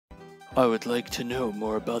I would like to know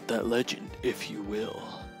more about that legend, if you will.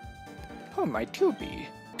 Who might you be?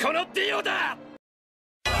 このディオだ!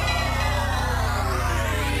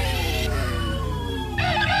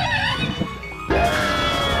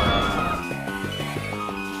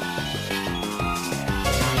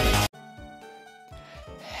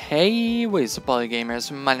 Hey, what's up, all you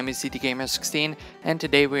gamers? My name is CTGamer16, and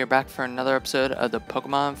today we are back for another episode of the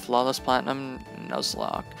Pokemon Flawless Platinum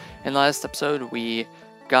Nuzlocke. In the last episode, we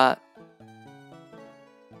got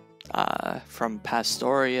from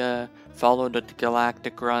Pastoria, followed the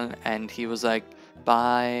Galactic Run, and he was like,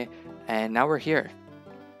 bye, and now we're here.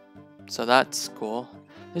 So that's cool.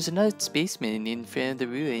 There's another spaceman in front of the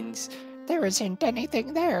ruins. There isn't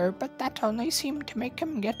anything there, but that only seemed to make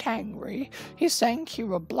him get angry. He's saying he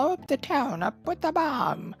will blow up the town up with a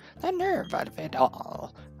bomb. The nerve of it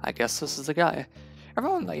all. I guess this is the guy. If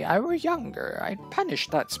only I were younger, I'd punish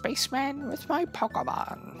that spaceman with my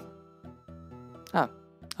Pokemon. Oh,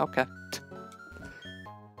 okay.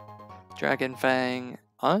 Dragon Fang.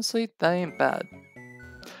 Honestly, that ain't bad.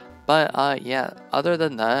 But, yeah, other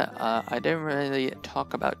than that, I didn't really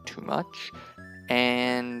talk about too much.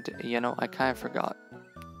 And, you know, I kind of forgot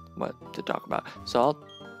what to talk about. So I'll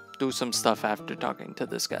do some stuff after talking to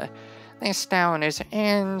this guy. This town is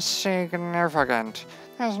insignificant.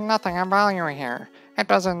 There's nothing of value here. It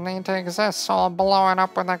doesn't need to exist, so I'll blow it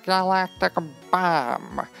up with a galactic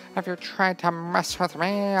bomb. If you try to mess with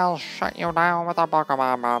me, I'll shut you down with a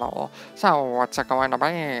Pokemon battle. So what's it going to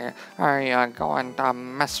be? Are you going to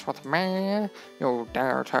mess with me? You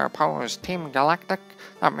dare to oppose Team Galactic?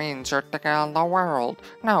 That means you're taking on the world.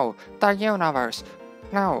 No, the universe.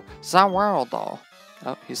 No, the world though.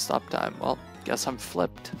 Oh, he stopped time. Well, guess I'm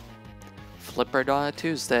flipped. Flippered on a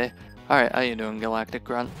Tuesday. Alright, how you doing, Galactic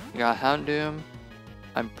Grunt? You got Houndoom?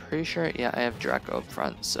 I'm pretty sure, yeah, I have Draco up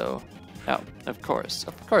front, so... Oh, of course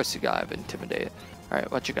you gotta have Intimidate.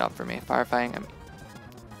 Alright, what you got for me? Firefighting?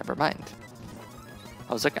 Never mind.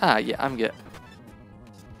 I was like, yeah, I'm good.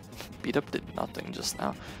 Beat up did nothing just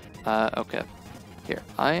now. Okay. Here,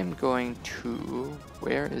 I am going to...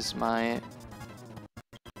 Where is my...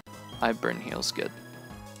 Burn Heal's good.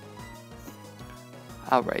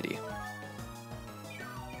 Alrighty.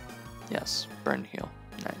 Yes, Burn Heal.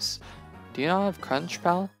 Nice. Do you not have Crunch,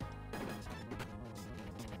 pal?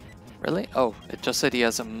 Really? Oh, it just said he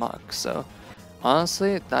has a Muck, so...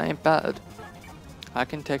 Honestly, that ain't bad. I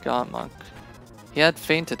can take on Muck. He had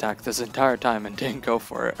Feint Attack this entire time and didn't go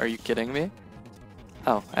for it. Are you kidding me?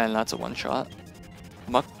 Oh, and that's a one-shot.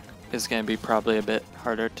 Muck is gonna be probably a bit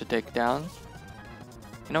harder to take down.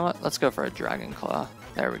 You know what? Let's go for a Dragon Claw.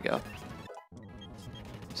 There we go.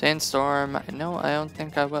 Sandstorm. No, I don't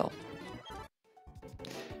think I will.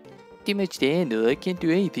 Too much to handle. I can't do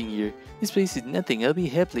anything here. This place is nothing. I'll be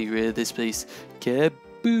happily rid of this place.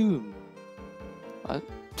 Kaboom! What?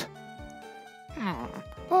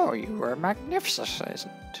 Oh, you were magnificent.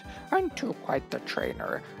 Aren't you quite the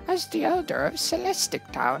trainer? As the elder of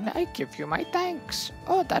Celestic Town, I give you my thanks.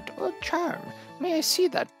 Oh, that old charm. May I see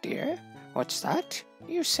that, dear? What's that?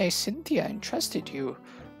 You say Cynthia entrusted you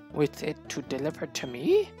with it to deliver to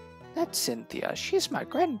me? That's Cynthia. She's my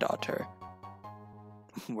granddaughter.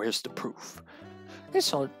 Where's the proof?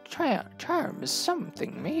 This old charm is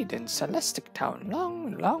something made in Celestic Town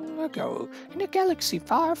long, long ago, in a galaxy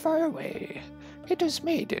far, far away. It was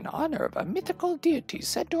made in honor of a mythical deity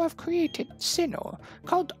said to have created Sinnoh,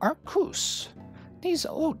 called Arcus. These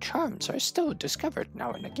old charms are still discovered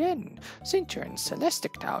now and again. Since you're in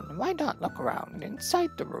Celestic Town, why not look around inside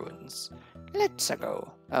the ruins? Let's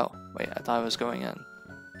go. Oh, wait, I thought I was going in.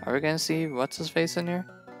 Are we gonna see what's his face in here?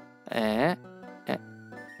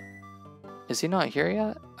 Is he not here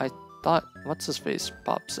yet? I thought what's his face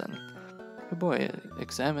pops in. Good boy,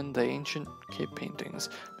 examine the ancient cave paintings.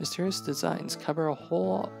 Mysterious designs cover a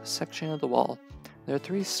whole section of the wall. There are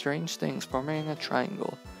three strange things forming a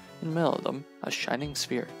triangle. In the middle of them, a shining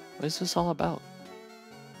sphere. What is this all about?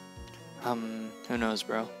 Who knows,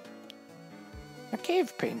 bro? The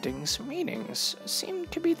cave paintings' meanings seem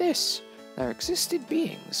to be this. There existed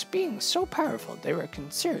beings so powerful they were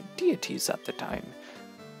considered deities at the time.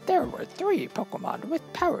 There were 3 Pokemon with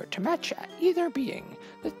power to match either being.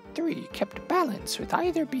 The 3 kept balance with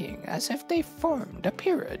either being as if they formed a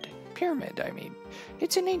pyramid.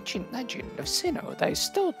 It's an ancient legend of Sinnoh that is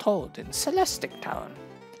still told in Celestic Town.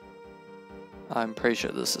 I'm pretty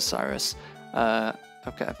sure this is Cyrus.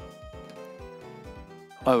 Okay.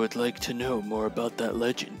 I would like to know more about that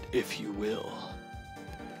legend, if you will.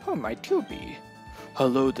 Who might you be?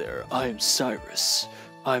 Hello there, I'm Cyrus.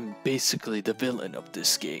 I'm basically the villain of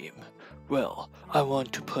this game. Well, I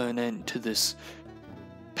want to put an end to this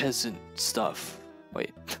peasant stuff.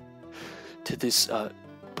 Wait. to this,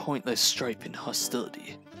 pointless strife and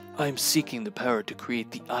hostility. I am seeking the power to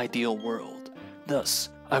create the ideal world. Thus,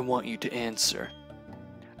 I want you to answer.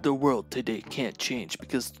 The world today can't change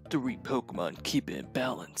because the 3 Pokemon keep it in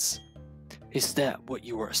balance. Is that what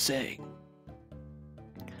you are saying?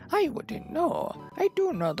 I wouldn't know. I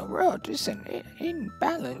do know the world isn't in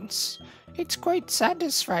balance. It's quite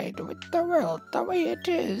satisfied with the world the way it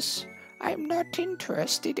is. I'm not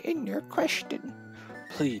interested in your question.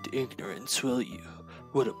 Plead ignorance, will you?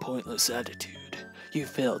 What a pointless attitude. You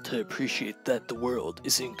fail to appreciate that the world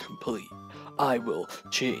is incomplete. I will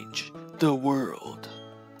change the world.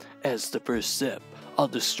 As the first step, I'll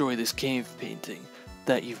destroy this cave painting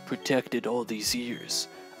that you've protected all these years.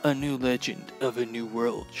 A new legend of a new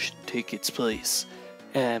world should take its place.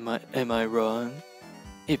 Am I wrong?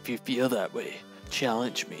 If you feel that way,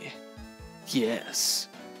 challenge me. Yes.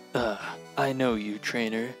 I know you,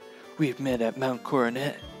 trainer. We've met at Mount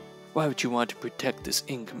Coronet. Why would you want to protect this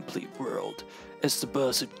incomplete world? As the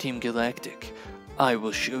boss of Team Galactic, I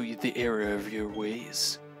will show you the error of your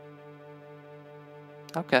ways.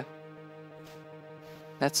 Okay.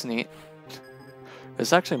 That's neat.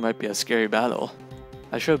 This actually might be a scary battle.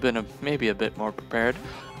 I should have been maybe a bit more prepared.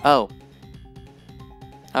 Oh.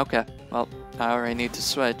 Okay, well, I already need to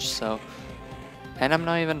switch, so... And I'm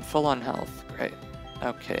not even full on health. Great.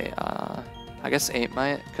 Okay, I guess 8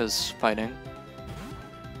 might, because fighting.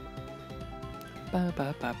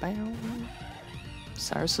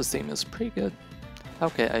 Cyrus's theme is pretty good.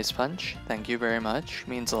 Okay, Ice Punch. Thank you very much.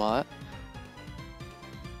 Means a lot.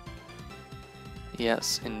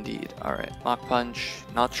 Yes, indeed. Alright, Mach Punch.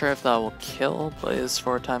 Not sure if that will kill, but is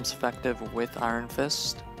 4 times effective with Iron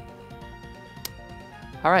Fist.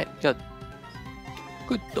 Alright, good.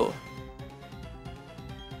 Good though.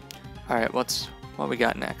 Alright, what we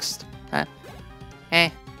got next? Huh?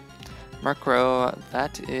 Murkrow,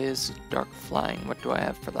 that is Dark Flying. What do I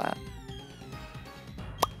have for that?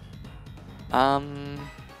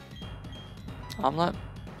 Omelette?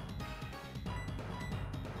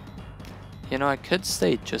 You know, I could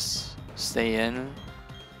stay in,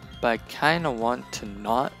 but I kinda want to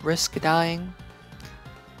not risk dying.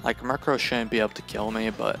 Like, Murkrow shouldn't be able to kill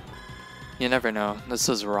me, but you never know. This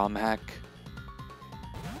is a ROM hack.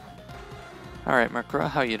 Alright, Murkrow,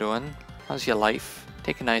 how you doing? How's your life?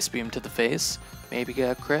 Take an Ice Beam to the face. Maybe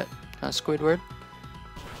get a crit. Squidward.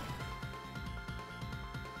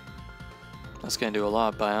 That's gonna do a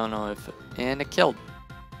lot, but I don't know if... And it killed.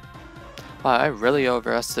 Wow, I really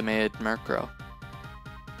overestimated Murkrow.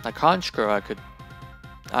 Like Honchkrow,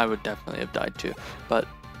 I would definitely have died too, but...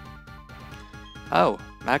 Oh,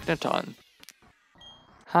 Magneton.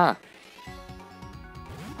 Huh.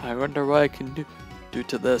 I wonder what I can do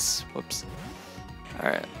to this. Whoops.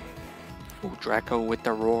 Alright. Ooh, Draco with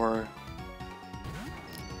the roar.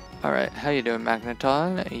 Alright, how you doing,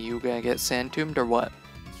 Magneton? Are you gonna get Sand Tombed or what?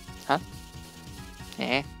 Huh?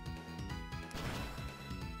 Eh?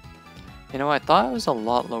 You know, I thought I was a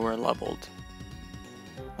lot lower leveled.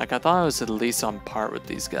 Like, I thought I was at least on par with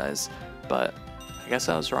these guys, but I guess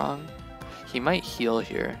I was wrong. He might heal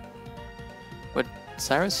here. Would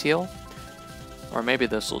Cyrus heal? Or maybe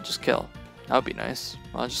this will just kill. That would be nice.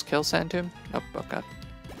 I'll just kill Sand Tomb? Nope, okay.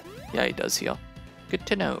 Yeah, he does heal. Good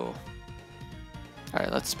to know.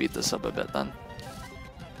 Alright, let's speed this up a bit then.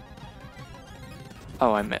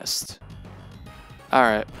 Oh, I missed.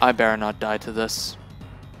 Alright, I better not die to this.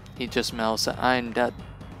 He just melts it. I'm dead.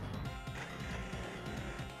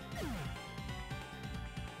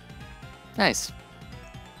 Nice.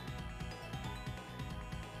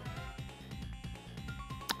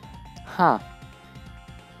 Huh.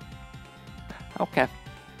 Okay.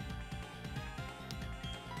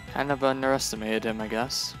 Kind of underestimated him, I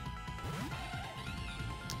guess.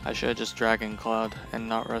 I should have just Dragon Cloud and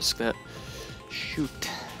not risked it. Shoot.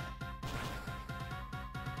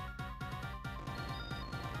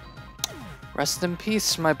 Rest in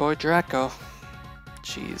peace, my boy Draco.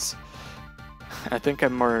 Jeez. I think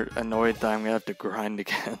I'm more annoyed that I'm gonna have to grind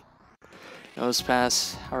again. Nose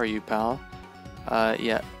Pass, how are you, pal?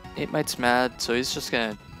 Yeah, 8 Might's mad, so he's just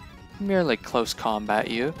gonna merely close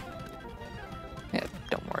combat you. Yeah,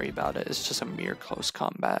 don't worry about it, it's just a mere close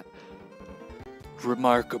combat.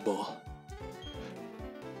 Remarkable.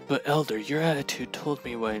 But Elder, your attitude told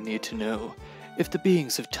me what I need to know. If the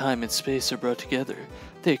beings of time and space are brought together,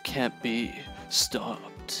 they can't be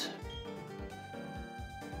stopped.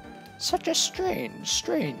 Such a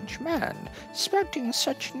strange man, spouting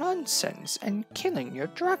such nonsense and killing your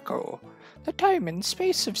Draco. The time and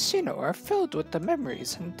space of Sinnoh are filled with the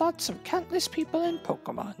memories and thoughts of countless people and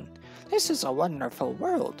Pokemon. This is a wonderful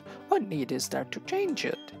world. What need is there to change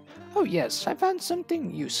it? Oh yes, I found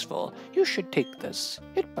something useful. You should take this.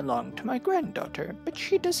 It belonged to my granddaughter, but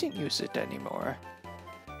she doesn't use it anymore.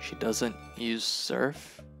 She doesn't use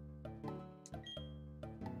Surf?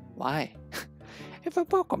 Why? If a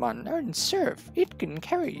Pokemon learns Surf, it can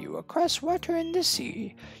carry you across water and the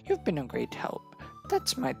sea. You've been a great help.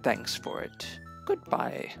 That's my thanks for it.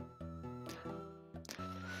 Goodbye.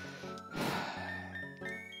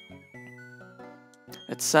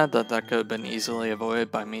 It's sad that that could have been easily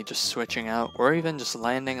avoided by me just switching out, or even just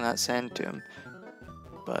landing that sand tomb.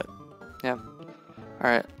 But, yeah.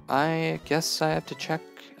 Alright, I guess I have to check.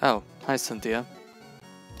 Oh, hi Cynthia.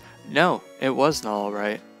 No, it was not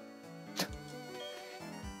alright.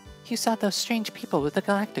 You saw those strange people with the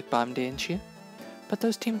galactic bomb, didn't you? But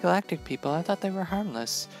those Team Galactic people, I thought they were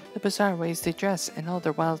harmless. The bizarre ways they dress and all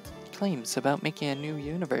their wild claims about making a new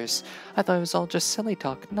universe. I thought it was all just silly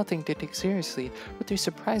talk, nothing to take seriously, but they're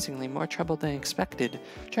surprisingly more trouble than expected.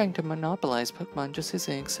 Trying to monopolize Pokemon just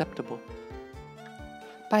isn't acceptable.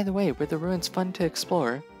 By the way, were the ruins fun to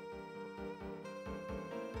explore?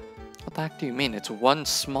 What the heck do you mean? It's one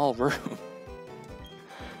small room.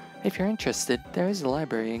 If you're interested, there is a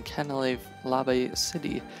library in Lava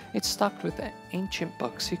City. It's stocked with ancient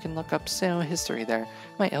books. You can look up Sinnoh history there.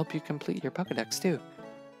 It might help you complete your Pokedex too.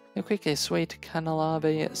 The quickest way to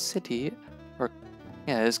Lava City,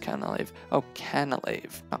 yeah, it is Canalave. Oh,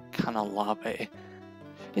 Canalave, not Canalave,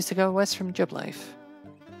 is to go west from Jubilife.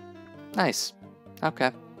 Nice.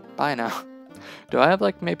 Okay, bye now. Do I have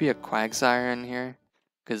like maybe a Quagsire in here?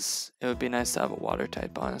 Because it would be nice to have a water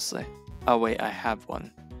type, honestly. Oh wait, I have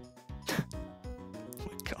one. Oh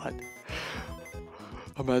my god.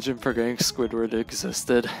 Imagine forgetting Squidward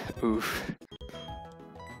existed. Oof.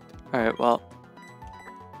 Alright, well.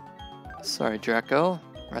 Sorry, Draco.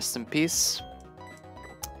 Rest in peace.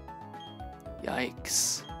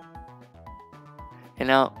 Yikes. You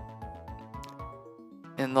know,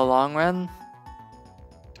 in the long run,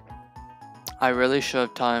 I really should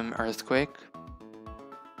have taught him Earthquake.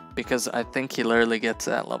 Because I think he literally gets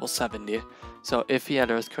at level 70. So if he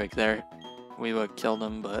had Earthquake there, we would have killed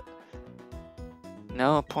him, but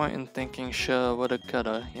no point in thinking shoulda, woulda,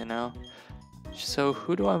 coulda, you know? So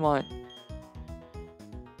who do I want?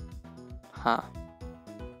 Huh.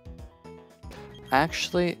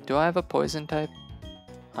 Actually, do I have a poison type?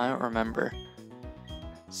 I don't remember.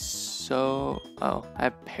 So, oh, I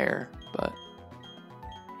have Pear, but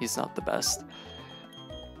he's not the best.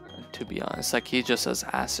 To be honest, like he just has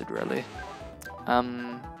acid really.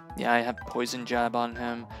 Yeah, I have poison jab on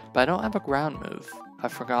him, but I don't have a ground move. I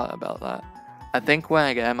forgot about that. I think when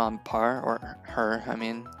I get him on par, or her, I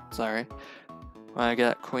mean, sorry. When I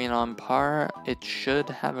get Queen on par, it should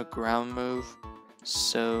have a ground move.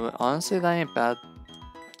 So honestly, that ain't bad.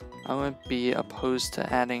 I wouldn't be opposed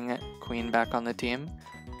to adding Queen back on the team.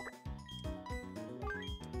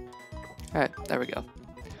 Alright, there we go.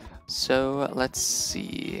 So let's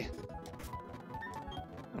see.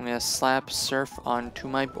 I'm gonna slap Surf onto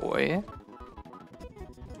my boy.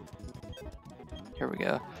 Here we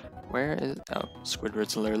go. Where is... oh,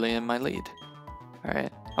 Squidward's literally in my lead.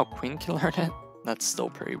 Alright. Oh, Queen can learn it? That's still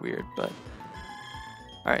pretty weird, but...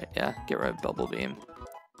 alright, yeah. Get rid of Bubble Beam.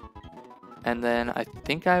 And then I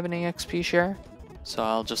think I have an EXP share. So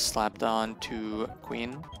I'll just slap that onto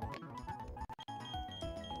Queen.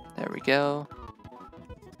 There we go.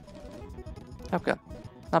 Okay.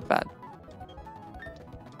 Not bad.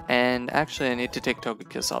 And actually, I need to take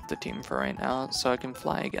Togekiss off the team for right now, so I can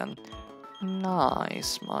fly again.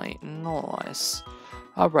 Nice, mate, nice.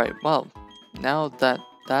 Alright, well, now that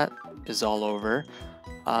that is all over,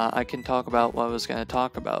 I can talk about what I was going to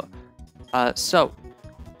talk about. So,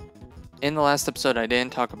 in the last episode, I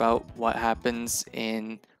didn't talk about what happens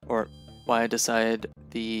in, or why I decided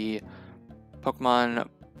the Pokemon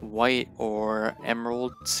White or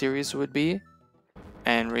Emerald series would be.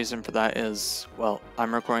 And reason for that is, well,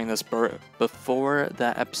 I'm recording this before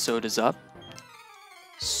that episode is up,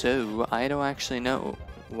 so I don't actually know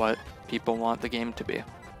what people want the game to be.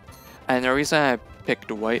 And the reason I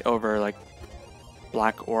picked White over like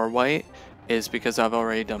Black or White is because I've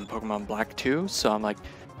already done Pokemon Black 2, so I'm like,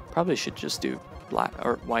 probably should just do Black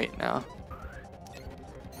or White now.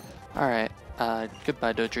 Alright,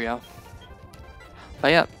 goodbye Dodrio. But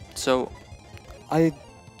yeah, so I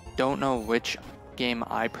don't know which game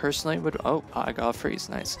I personally would... oh, I got a freeze,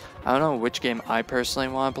 nice. I don't know which game I personally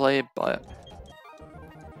want to play, but...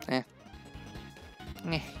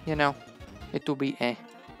 you know, it will be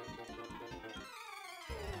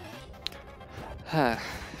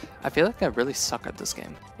I feel like I really suck at this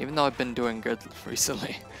game, even though I've been doing good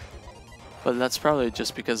recently. But that's probably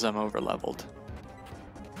just because I'm over-leveled.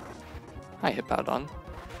 Hi, Hippowdon.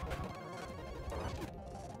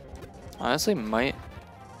 Honestly, I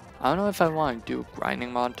don't know if I want to do a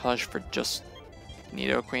grinding montage for just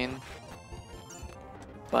Nidoqueen,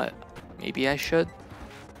 but maybe I should.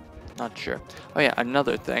 Not sure. Oh yeah,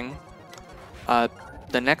 another thing.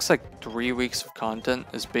 The next like 3 weeks of content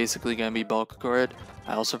is basically going to be bulk recorded.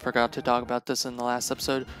 I also forgot to talk about this in the last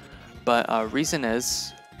episode, but reason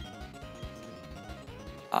is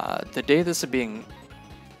the day this is being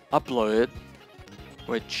uploaded,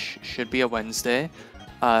 which should be a Wednesday,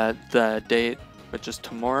 the date, which is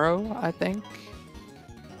tomorrow, I think.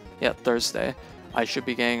 Yeah, Thursday. I should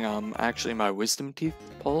be getting actually my wisdom teeth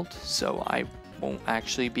pulled, so I won't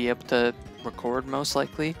actually be able to record most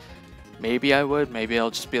likely. Maybe I would, maybe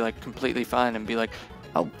I'll just be like completely fine and be like,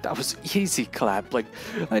 oh, that was easy clap, like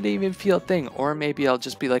I didn't even feel a thing. Or maybe I'll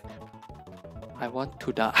just be like, I want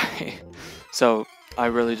to die. So I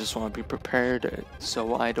really just want to be prepared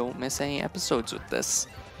so I don't miss any episodes with this.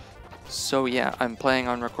 So yeah, I'm planning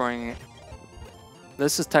on recording it.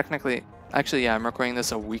 This is technically, actually yeah, I'm recording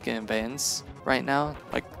this a week in advance right now.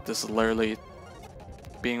 Like this is literally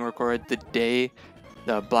being recorded the day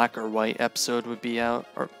the black or white episode would be out,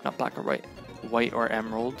 or not black or white, white or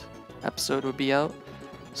emerald episode would be out.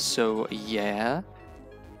 So yeah,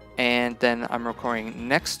 and then I'm recording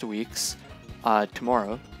next week's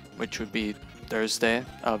tomorrow, which would be Thursday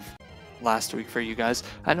of last week for you guys.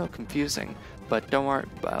 I know, confusing, but don't worry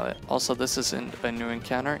about it. Also, this isn't a new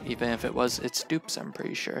encounter. Even if it was, it's dupes, I'm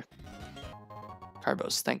pretty sure.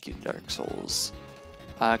 Carbos, thank you, Dark Souls.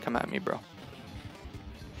 Come at me, bro.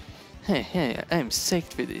 Hey, I'm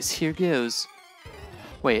psyched for this. Here goes.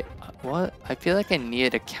 Wait, what? I feel like I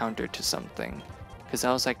needed a counter to something. Because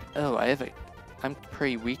I was like, oh, I'm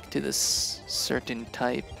pretty weak to this certain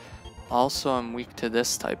type. Also, I'm weak to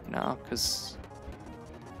this type now, because...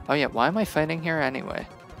 Oh yeah, why am I fighting here anyway?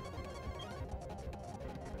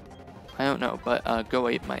 I don't know, but go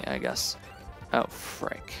 8 might, I guess. Oh,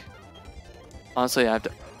 frick. Honestly, I have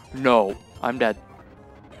to... No, I'm dead.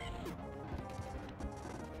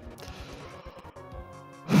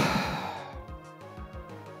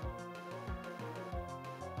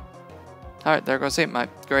 Alright, there goes 8 might.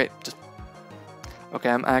 Great. Just... Okay,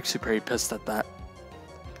 I'm actually pretty pissed at that.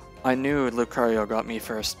 I knew Lucario got me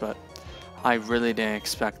first, but I really didn't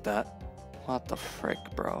expect that. What the frick,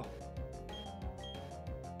 bro?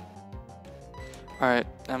 Alright,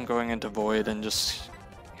 I'm going into Void and just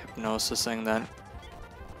hypnosising then.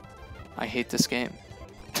 I hate this game.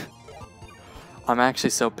 I'm actually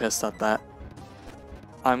so pissed at that.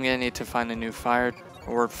 I'm gonna need to find a new fire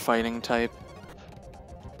or fighting type.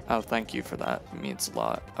 Oh, thank you for that. It means a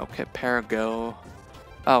lot. Okay, Parago.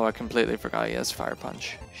 Oh, I completely forgot he has Fire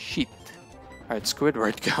Punch. Shit. Alright,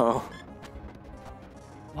 Squidward, go.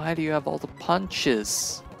 Why do you have all the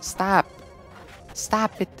punches? Stop.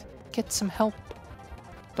 Stop it. Get some help.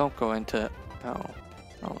 Don't go into... Oh.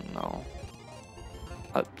 Oh, no.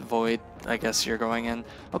 Void, I guess you're going in.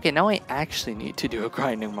 Okay, now I actually need to do a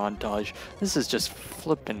grinding montage. This is just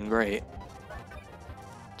flippin' great.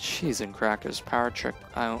 Cheese and crackers, power trick.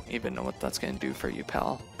 I don't even know what that's gonna do for you,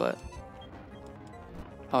 pal, but...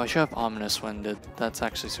 Oh, I should have Ominous Winded. That's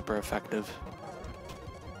actually super effective.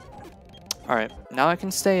 Alright, now I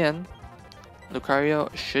can stay in.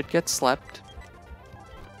 Lucario should get slept.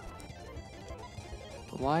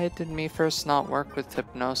 Why did me first not work with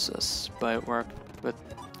Hypnosis, but it worked with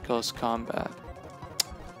Ghost Combat?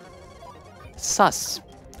 Sus.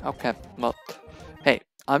 Okay, well, hey,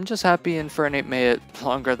 I'm just happy Infernape made it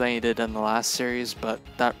longer than he did in the last series, but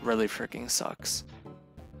that really freaking sucks.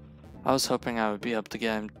 I was hoping I would be able to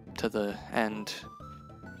get him to the end.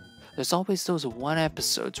 There's always those one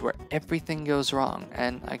episodes where everything goes wrong,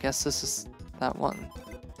 and I guess this is that one.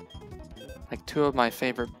 Like 2 of my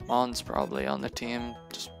favorite mons probably on the team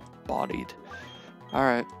just bodied.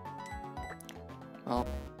 Alright. Well.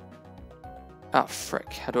 Oh,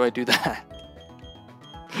 frick. How do I do that?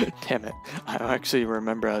 Damn it. I don't actually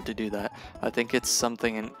remember how to do that. I think it's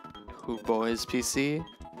something in Who Boys PC.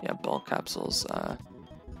 Yeah, bulk capsules.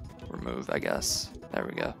 Remove, I guess. There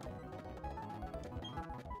we go.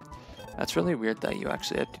 That's really weird that you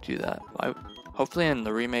actually have to do that. Hopefully in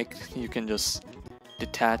the remake you can just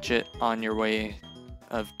detach it on your way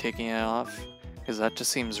of taking it off, because that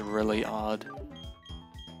just seems really odd.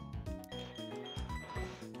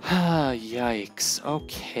 Yikes.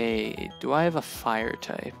 Okay, do I have a fire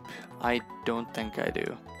type? I don't think I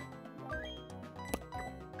do.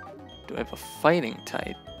 Do I have a fighting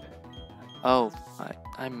type? Oh,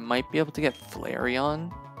 I might be able to get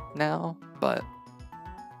Flareon now, but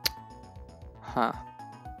huh.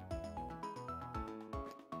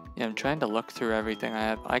 Yeah, I'm trying to look through everything I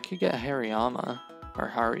have. I could get Hariyama, or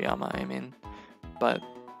Hariyama, I mean, but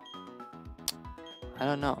I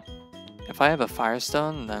don't know. If I have a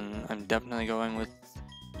Firestone, then I'm definitely going with...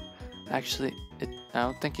 Actually, I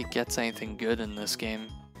don't think it gets anything good in this game,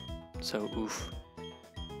 so oof.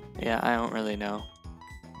 Yeah, I don't really know.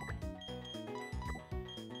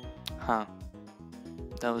 Huh.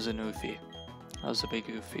 That was an oofy. That was a big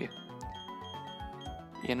oofy.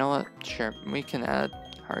 You know what? Sure, we can add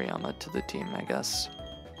Hariyama to the team, I guess.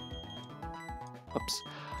 Whoops.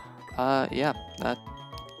 Yeah, that...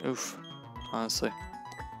 Oof. Honestly.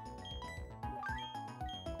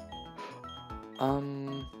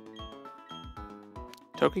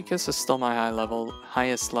 Togekiss is still my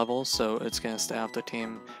highest level, so it's gonna stay off the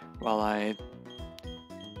team while I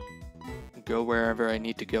go wherever I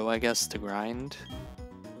need to go, I guess, to grind.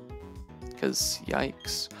 Cause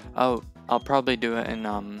yikes. Oh, I'll probably do it in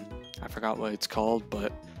I forgot what it's called,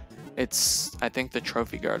 but it's I think the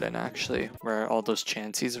Trophy Garden actually, where all those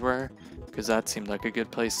Chanseys were, because that seemed like a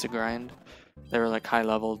good place to grind. They were like high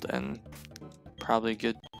leveled and probably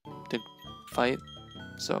good to fight.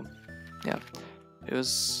 So yeah. It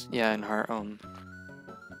was, yeah, in Heart Home.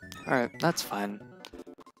 Alright, that's fine.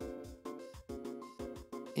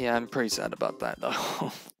 Yeah, I'm pretty sad about that,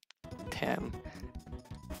 though. Damn.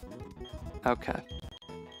 Okay.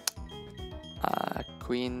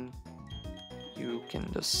 Queen, you can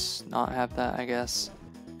just not have that, I guess.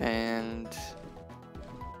 And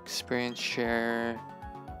experience share,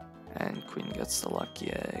 and Queen gets the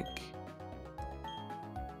lucky egg.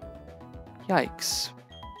 Yikes.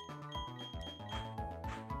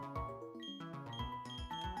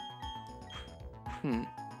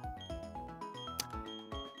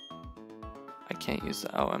 I can't use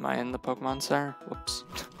that. Oh, am I in the Pokemon Center? Whoops.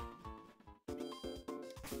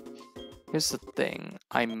 Here's the thing.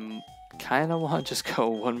 I'm kind of want to just go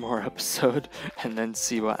one more episode and then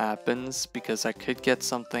see what happens, because I could get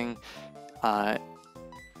something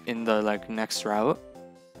in the like next route.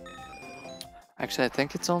 Actually, I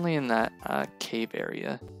think it's only in that cave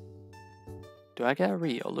area. Do I get a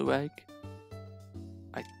Riolu egg?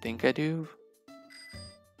 I think I do.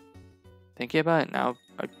 Thinking about it now,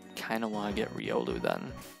 I kind of want to get Riolu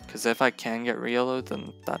then. Because if I can get Riolu,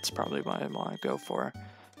 then that's probably what I want to go for.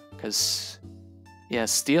 Because, yeah,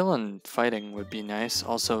 Steel and Fighting would be nice.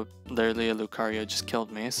 Also, literally a Lucario just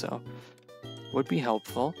killed me, so would be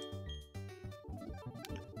helpful.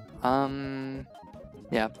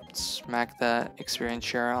 Yeah, smack that experience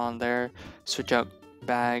share on there. Switch out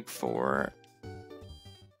Bag for,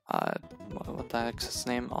 what the heck's its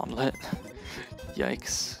name? Omelette.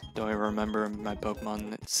 Yikes. Don't even remember my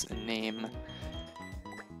Pokemon's name.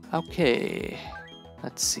 Okay.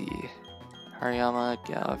 Let's see. Hariyama,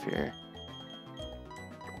 get out of here.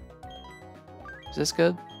 Is this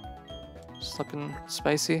good? Just looking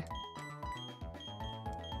spicy?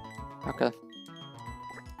 Okay.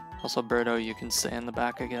 Also, Birdo, you can stay in the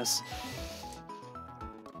back, I guess.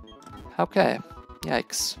 Okay.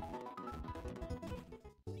 Yikes.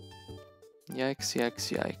 Yikes,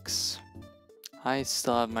 yikes, yikes. I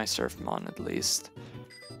still have my Surfmon at least.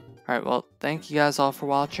 Alright, well, thank you guys all for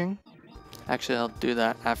watching. Actually, I'll do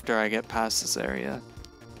that after I get past this area.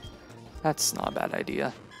 That's not a bad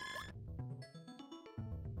idea.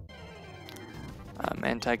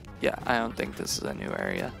 Yeah, I don't think this is a new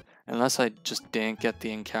area. Unless I just didn't get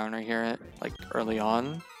the encounter here, like, early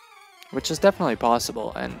on. Which is definitely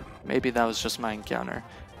possible, and maybe that was just my encounter.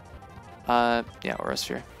 Yeah,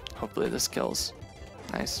 Aurasphere. Hopefully this kills.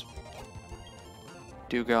 Nice.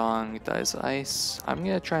 Dugong dies ice. I'm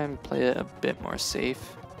gonna try and play it a bit more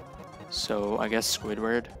safe. So I guess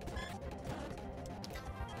Squidward.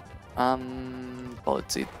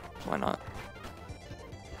 Bullet Seed. Why not?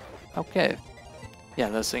 Okay. Yeah,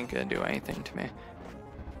 this ain't gonna do anything to me.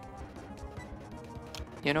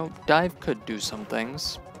 You know, Dive could do some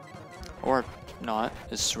things. Or not.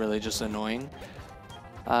 It's really just annoying.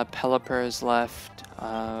 Pelipper is left.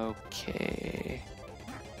 Okay.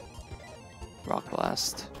 Rock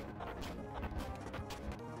Blast.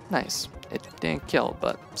 Nice. It didn't kill,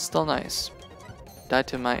 but still nice. Died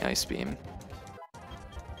to my Ice Beam.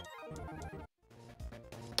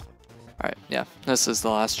 Alright, yeah. This is the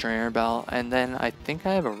last trainer battle, and then I think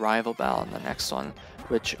I have a rival battle in the next one,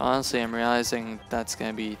 which honestly I'm realizing that's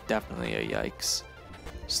gonna be definitely a yikes.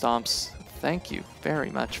 Stomps, thank you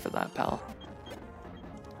very much for that, pal.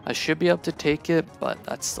 I should be able to take it, but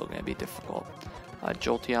that's still gonna be difficult.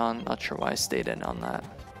 Jolteon, not sure why I stayed in on that.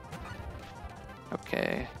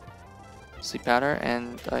 Okay. Sleep Powder,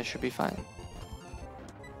 and I should be fine.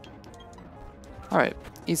 Alright,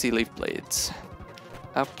 easy leaf blades.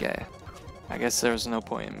 Okay. I guess there's no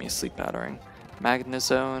point in me sleep powdering.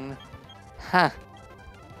 Magnezone. Ha!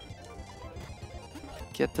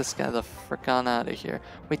 Get this guy the frick on out of here.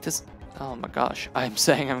 Wait, this... Oh my gosh. I'm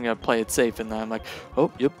saying I'm gonna play it safe and then I'm like,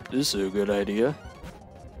 oh, yep, this is a good idea.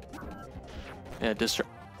 Yeah,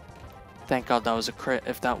 Thank God that was a crit.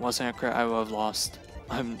 If that wasn't a crit, I would have lost.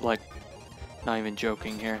 I'm like, not even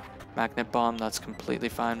joking here. Magnet Bomb, that's completely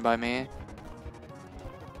fine by me.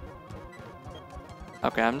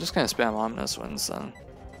 Okay, I'm just gonna spam Omnis Winds then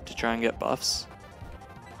to try and get buffs.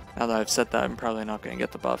 Now that I've said that, I'm probably not gonna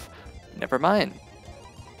get the buff. Never mind.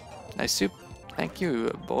 Nice soup. Thank you,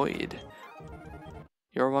 Boyd.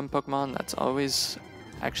 You're one Pokemon that's always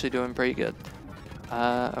actually doing pretty good.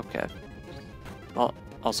 Okay. Well,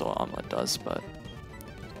 also Omelette does, but...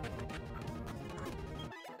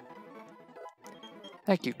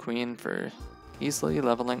 Thank you, Queen, for easily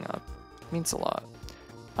leveling up. Means a lot.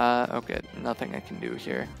 Okay, nothing I can do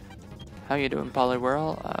here. How you doing,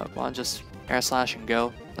 Poliwhirl? Wanna just air slash and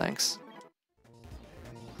go? Thanks.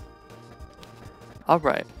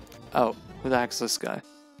 Alright. Oh, who the heck's this guy?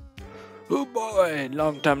 Oh boy,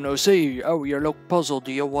 long time no see. Oh, you look puzzled.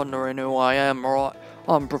 You're wondering who I am, right?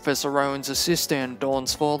 I'm Professor Rowan's assistant,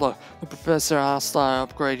 Dawn's father. The professor asked I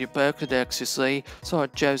upgrade your Pokedex, you see, so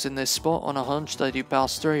I've chosen this spot on a hunch that you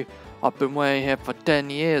passed through. I've been waiting here for 10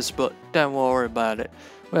 years, but don't worry about it.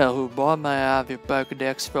 Well, who boy, may I have your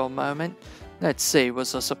Pokedex for a moment? Let's see,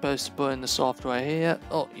 was I supposed to put in the software here?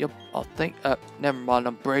 Oh, yep, I think, never mind,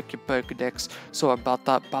 I'll break your Pokedex. Sorry about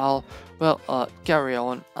that, pal. Well, carry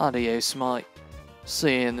on. Adios, mate.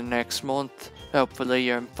 See you in the next month. Hopefully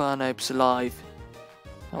your Infernope's alive.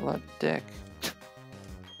 Oh, what dick.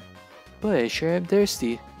 Boy, sure am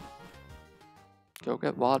thirsty. Go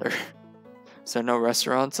get water. Is there no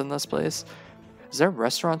restaurants in this place? Is there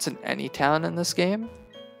restaurants in any town in this game?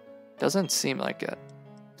 Doesn't seem like it.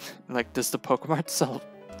 Like, does the Pokemon sell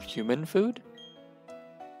human food?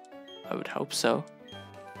 I would hope so.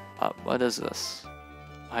 What is this?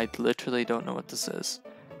 I literally don't know what this is.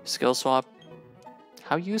 Skill swap?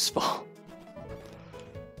 How useful?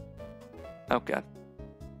 Okay.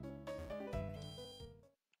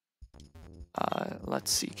 Let's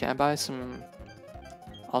see. Can I buy some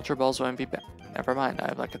Ultra Balls or MP? Never mind, I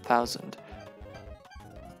have like 1,000.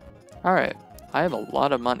 Alright. I have a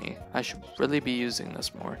lot of money. I should really be using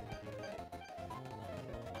this more.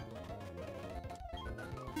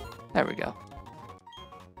 There we go.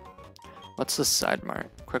 What's the side mark?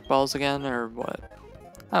 Quick balls again, or what?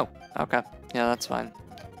 Oh, okay. Yeah, that's fine.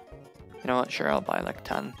 You know what? Sure, I'll buy like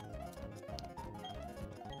 10.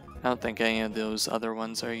 I don't think any of those other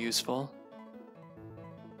ones are useful.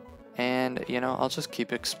 And, you know, I'll just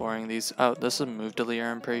keep exploring these. Oh, this is a move deleter,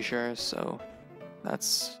 I'm pretty sure, so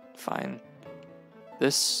that's fine.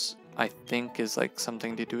 This, I think, is like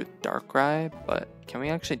something to do with Darkrai, but can we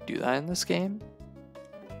actually do that in this game?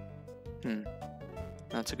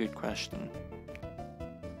 That's a good question.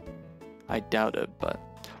 I doubt it, but...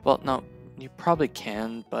 Well, no, you probably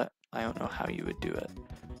can, but I don't know how you would do it.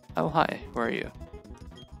 Oh, hi, where are you?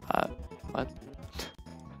 What?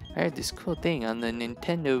 I heard this cool thing on the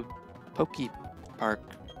Nintendo Poke Park.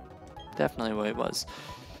 Definitely what it was.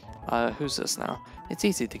 Who's this now? It's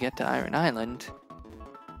easy to get to Iron Island.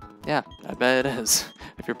 Yeah, I bet it is.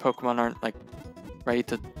 If your Pokemon aren't, like, ready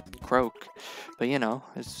to croak. But, you know,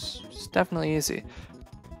 it's definitely easy.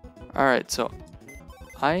 Alright, so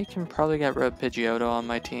I can probably get rid of Pidgeotto on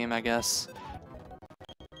my team, I guess.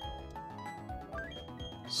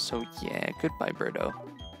 So, yeah, goodbye, Birdo.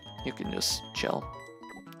 You can just chill.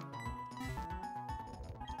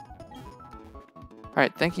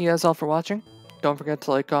 Alright, thank you guys all for watching. Don't forget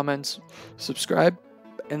to like, comment, subscribe.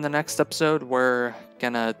 In the next episode, we're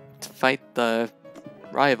gonna fight the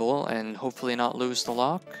rival and hopefully not lose the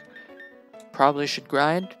lock. Probably should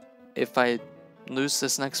grind. If I lose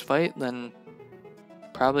this next fight, then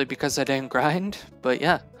probably because I didn't grind. But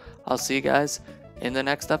yeah, I'll see you guys in the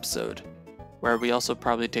next episode, where we also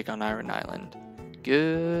probably take on Iron Island.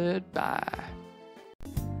 Goodbye.